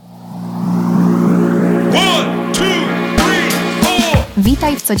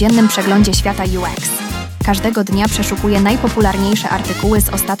Witaj w codziennym przeglądzie świata UX. Każdego dnia przeszukuję najpopularniejsze artykuły z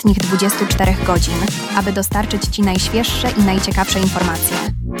ostatnich 24 godzin, aby dostarczyć Ci najświeższe i najciekawsze informacje.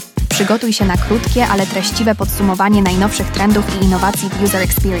 Przygotuj się na krótkie, ale treściwe podsumowanie najnowszych trendów i innowacji w User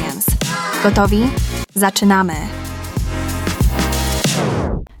Experience. Gotowi? Zaczynamy!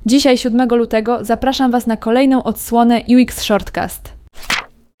 Dzisiaj, 7 lutego, zapraszam Was na kolejną odsłonę UX Shortcast.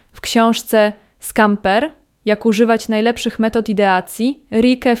 W książce Scamper, jak używać najlepszych metod ideacji,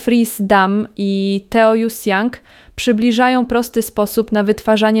 Rike Fries-Dam i Theo Young przybliżają prosty sposób na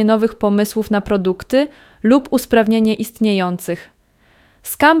wytwarzanie nowych pomysłów na produkty lub usprawnienie istniejących.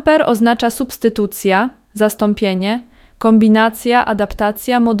 Scamper oznacza substytucja, zastąpienie, kombinacja,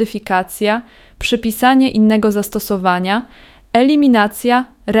 adaptacja, modyfikacja, przypisanie innego zastosowania, eliminacja,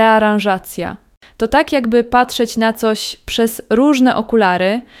 rearanżacja. To tak jakby patrzeć na coś przez różne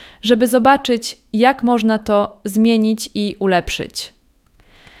okulary, żeby zobaczyć, jak można to zmienić i ulepszyć.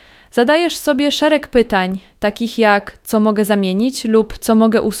 Zadajesz sobie szereg pytań, takich jak co mogę zamienić lub co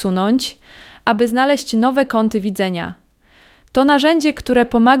mogę usunąć, aby znaleźć nowe kąty widzenia. To narzędzie, które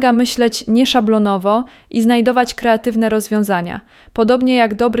pomaga myśleć nieszablonowo i znajdować kreatywne rozwiązania. Podobnie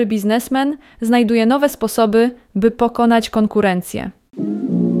jak dobry biznesmen znajduje nowe sposoby, by pokonać konkurencję.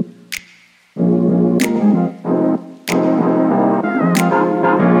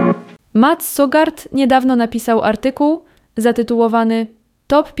 Matt Sogard niedawno napisał artykuł zatytułowany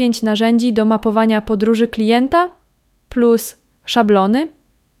Top 5 narzędzi do mapowania podróży klienta plus szablony,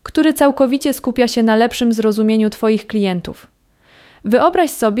 który całkowicie skupia się na lepszym zrozumieniu Twoich klientów. Wyobraź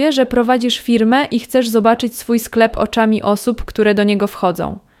sobie, że prowadzisz firmę i chcesz zobaczyć swój sklep oczami osób, które do niego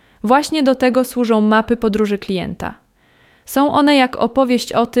wchodzą. Właśnie do tego służą mapy podróży klienta. Są one jak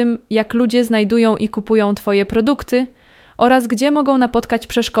opowieść o tym, jak ludzie znajdują i kupują Twoje produkty oraz gdzie mogą napotkać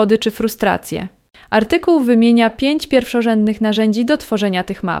przeszkody czy frustracje. Artykuł wymienia 5 pierwszorzędnych narzędzi do tworzenia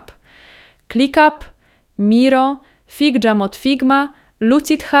tych map. ClickUp, Miro, FigJam od Figma,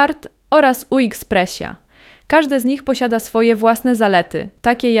 LucidHeart oraz UXpressia. Każde z nich posiada swoje własne zalety,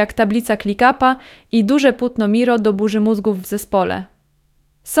 takie jak tablica ClickUpa i duże płótno Miro do burzy mózgów w zespole.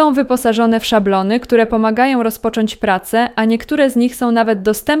 Są wyposażone w szablony, które pomagają rozpocząć pracę, a niektóre z nich są nawet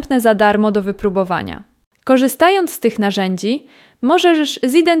dostępne za darmo do wypróbowania. Korzystając z tych narzędzi, możesz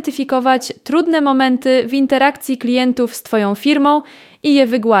zidentyfikować trudne momenty w interakcji klientów z Twoją firmą i je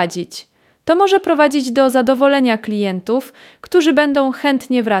wygładzić. To może prowadzić do zadowolenia klientów, którzy będą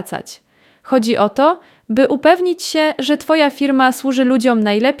chętnie wracać. Chodzi o to, by upewnić się, że Twoja firma służy ludziom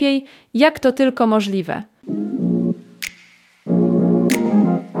najlepiej, jak to tylko możliwe.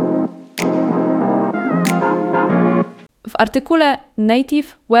 W artykule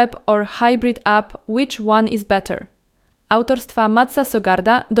Native, Web or Hybrid App – Which one is better? Autorstwa Matta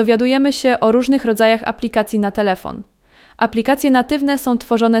Sogarda dowiadujemy się o różnych rodzajach aplikacji na telefon. Aplikacje natywne są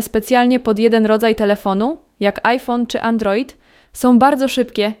tworzone specjalnie pod jeden rodzaj telefonu, jak iPhone czy Android, są bardzo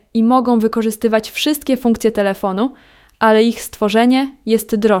szybkie i mogą wykorzystywać wszystkie funkcje telefonu, ale ich stworzenie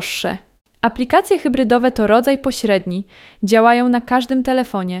jest droższe. Aplikacje hybrydowe to rodzaj pośredni, działają na każdym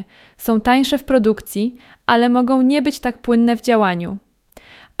telefonie, są tańsze w produkcji, ale mogą nie być tak płynne w działaniu.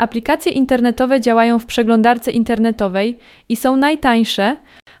 Aplikacje internetowe działają w przeglądarce internetowej i są najtańsze,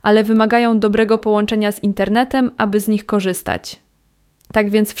 ale wymagają dobrego połączenia z internetem, aby z nich korzystać. Tak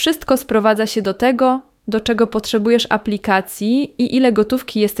więc wszystko sprowadza się do tego, do czego potrzebujesz aplikacji i ile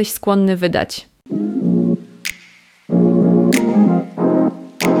gotówki jesteś skłonny wydać.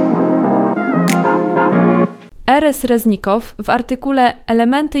 R.S. Reznikow w artykule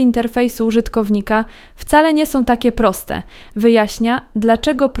Elementy interfejsu użytkownika wcale nie są takie proste. Wyjaśnia,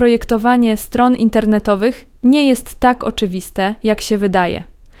 dlaczego projektowanie stron internetowych nie jest tak oczywiste, jak się wydaje.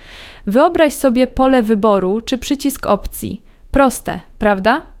 Wyobraź sobie pole wyboru czy przycisk opcji. Proste,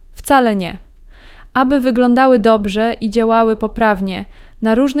 prawda? Wcale nie. Aby wyglądały dobrze i działały poprawnie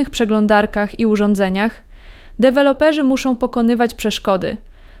na różnych przeglądarkach i urządzeniach, deweloperzy muszą pokonywać przeszkody,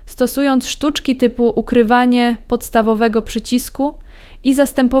 stosując sztuczki typu ukrywanie podstawowego przycisku i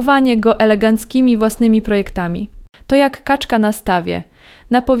zastępowanie go eleganckimi własnymi projektami. To jak kaczka na stawie.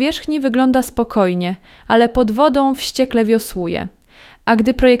 Na powierzchni wygląda spokojnie, ale pod wodą wściekle wiosłuje. A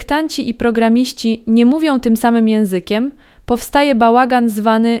gdy projektanci i programiści nie mówią tym samym językiem, powstaje bałagan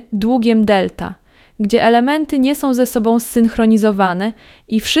zwany długiem delta, gdzie elementy nie są ze sobą zsynchronizowane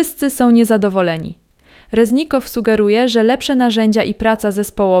i wszyscy są niezadowoleni. Reznikow sugeruje, że lepsze narzędzia i praca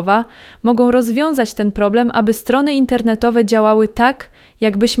zespołowa mogą rozwiązać ten problem, aby strony internetowe działały tak,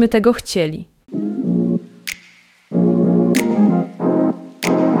 jakbyśmy tego chcieli.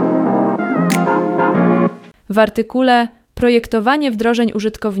 W artykule Projektowanie wdrożeń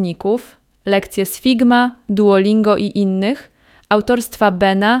użytkowników, lekcje z Figma, Duolingo i innych, autorstwa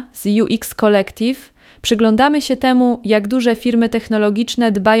Bena z UX Collective przyglądamy się temu, jak duże firmy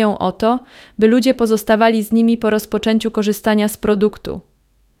technologiczne dbają o to, by ludzie pozostawali z nimi po rozpoczęciu korzystania z produktu.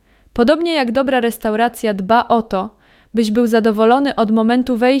 Podobnie jak dobra restauracja dba o to, byś był zadowolony od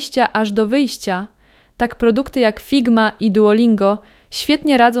momentu wejścia aż do wyjścia, tak produkty jak Figma i Duolingo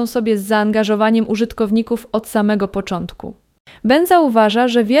świetnie radzą sobie z zaangażowaniem użytkowników od samego początku. Ben zauważa,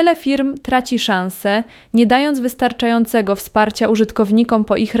 że wiele firm traci szansę, nie dając wystarczającego wsparcia użytkownikom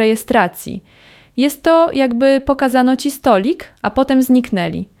po ich rejestracji. Jest to, jakby pokazano ci stolik, a potem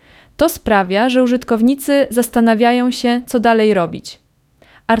zniknęli. To sprawia, że użytkownicy zastanawiają się, co dalej robić.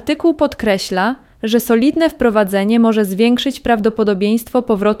 Artykuł podkreśla, że solidne wprowadzenie może zwiększyć prawdopodobieństwo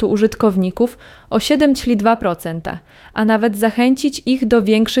powrotu użytkowników o 7,2%, a nawet zachęcić ich do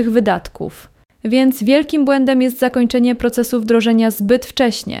większych wydatków. Więc wielkim błędem jest zakończenie procesu wdrożenia zbyt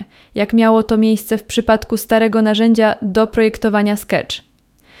wcześnie, jak miało to miejsce w przypadku starego narzędzia do projektowania Sketch.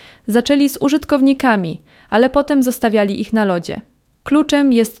 Zaczęli z użytkownikami, ale potem zostawiali ich na lodzie.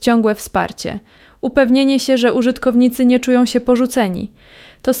 Kluczem jest ciągłe wsparcie. Upewnienie się, że użytkownicy nie czują się porzuceni.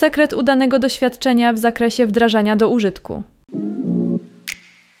 To sekret udanego doświadczenia w zakresie wdrażania do użytku.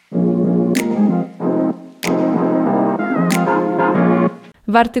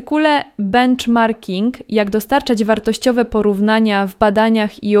 W artykule Benchmarking, jak dostarczać wartościowe porównania w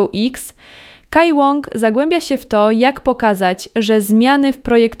badaniach UX, Kai Wong zagłębia się w to, jak pokazać, że zmiany w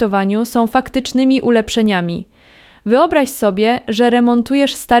projektowaniu są faktycznymi ulepszeniami. Wyobraź sobie, że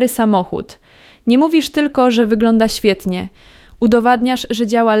remontujesz stary samochód. Nie mówisz tylko, że wygląda świetnie. Udowadniasz, że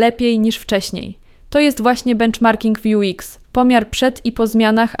działa lepiej niż wcześniej. To jest właśnie benchmarking w UX, pomiar przed i po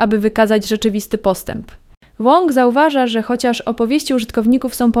zmianach, aby wykazać rzeczywisty postęp. Wong zauważa, że chociaż opowieści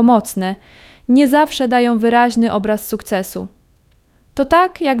użytkowników są pomocne, nie zawsze dają wyraźny obraz sukcesu. To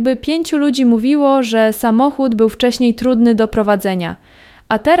tak, jakby 5 ludzi mówiło, że samochód był wcześniej trudny do prowadzenia,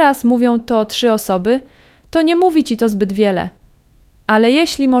 a teraz mówią to 3 osoby, to nie mówi ci to zbyt wiele. Ale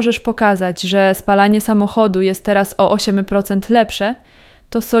jeśli możesz pokazać, że spalanie samochodu jest teraz o 8% lepsze,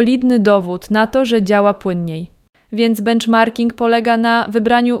 to solidny dowód na to, że działa płynniej. Więc benchmarking polega na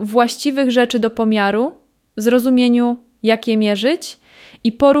wybraniu właściwych rzeczy do pomiaru, zrozumieniu, jak je mierzyć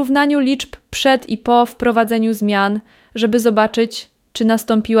i porównaniu liczb przed i po wprowadzeniu zmian, żeby zobaczyć, czy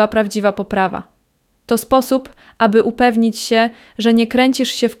nastąpiła prawdziwa poprawa. To sposób, aby upewnić się, że nie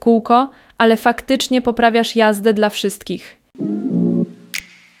kręcisz się w kółko, ale faktycznie poprawiasz jazdę dla wszystkich.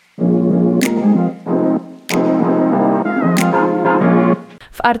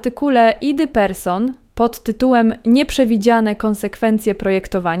 W artykule Idy Person pod tytułem Nieprzewidziane konsekwencje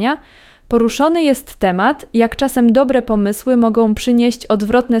projektowania poruszony jest temat, jak czasem dobre pomysły mogą przynieść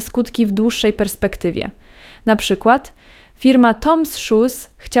odwrotne skutki w dłuższej perspektywie. Na przykład firma Tom's Shoes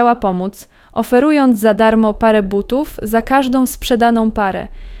chciała pomóc, oferując za darmo parę butów za każdą sprzedaną parę.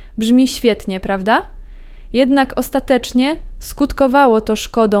 Brzmi świetnie, prawda? Jednak ostatecznie skutkowało to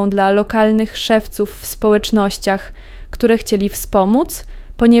szkodą dla lokalnych szewców w społecznościach, które chcieli wspomóc,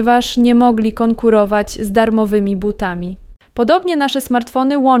 ponieważ nie mogli konkurować z darmowymi butami. Podobnie nasze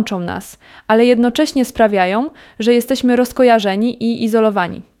smartfony łączą nas, ale jednocześnie sprawiają, że jesteśmy rozkojarzeni i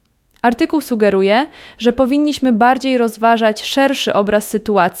izolowani. Artykuł sugeruje, że powinniśmy bardziej rozważać szerszy obraz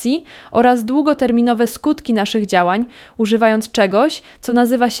sytuacji oraz długoterminowe skutki naszych działań, używając czegoś, co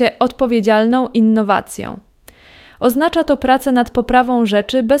nazywa się odpowiedzialną innowacją. Oznacza to pracę nad poprawą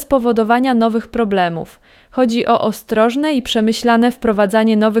rzeczy bez powodowania nowych problemów. Chodzi o ostrożne i przemyślane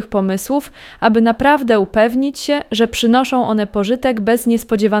wprowadzanie nowych pomysłów, aby naprawdę upewnić się, że przynoszą one pożytek bez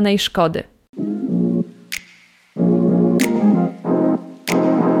niespodziewanej szkody.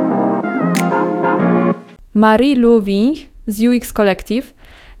 Marie Louwing z UX Collective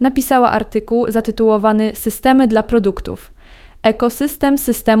napisała artykuł zatytułowany Systemy dla produktów. Ekosystem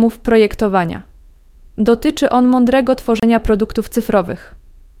systemów projektowania. Dotyczy on mądrego tworzenia produktów cyfrowych.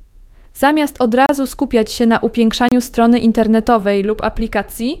 Zamiast od razu skupiać się na upiększaniu strony internetowej lub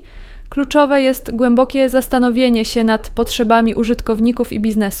aplikacji, kluczowe jest głębokie zastanowienie się nad potrzebami użytkowników i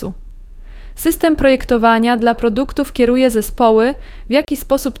biznesu. System projektowania dla produktów kieruje zespoły, w jaki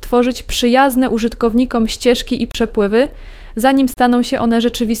sposób tworzyć przyjazne użytkownikom ścieżki i przepływy, zanim staną się one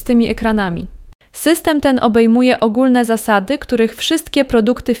rzeczywistymi ekranami. System ten obejmuje ogólne zasady, których wszystkie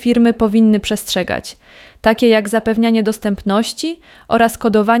produkty firmy powinny przestrzegać, takie jak zapewnianie dostępności oraz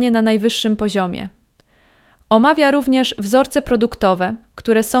kodowanie na najwyższym poziomie. Omawia również wzorce produktowe,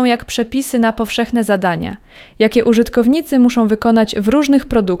 które są jak przepisy na powszechne zadania, jakie użytkownicy muszą wykonać w różnych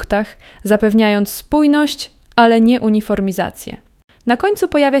produktach, zapewniając spójność, ale nie uniformizację. Na końcu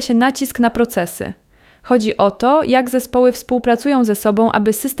pojawia się nacisk na procesy. Chodzi o to, jak zespoły współpracują ze sobą,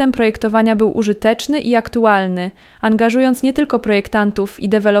 aby system projektowania był użyteczny i aktualny, angażując nie tylko projektantów i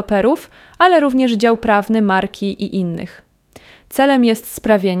deweloperów, ale również dział prawny, marki i innych. Celem jest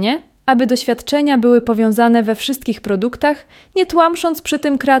sprawienie, aby doświadczenia były powiązane we wszystkich produktach, nie tłamsząc przy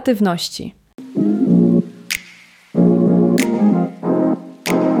tym kreatywności.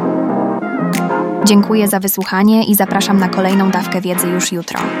 Dziękuję za wysłuchanie i zapraszam na kolejną dawkę wiedzy już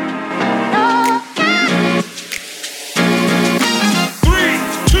jutro.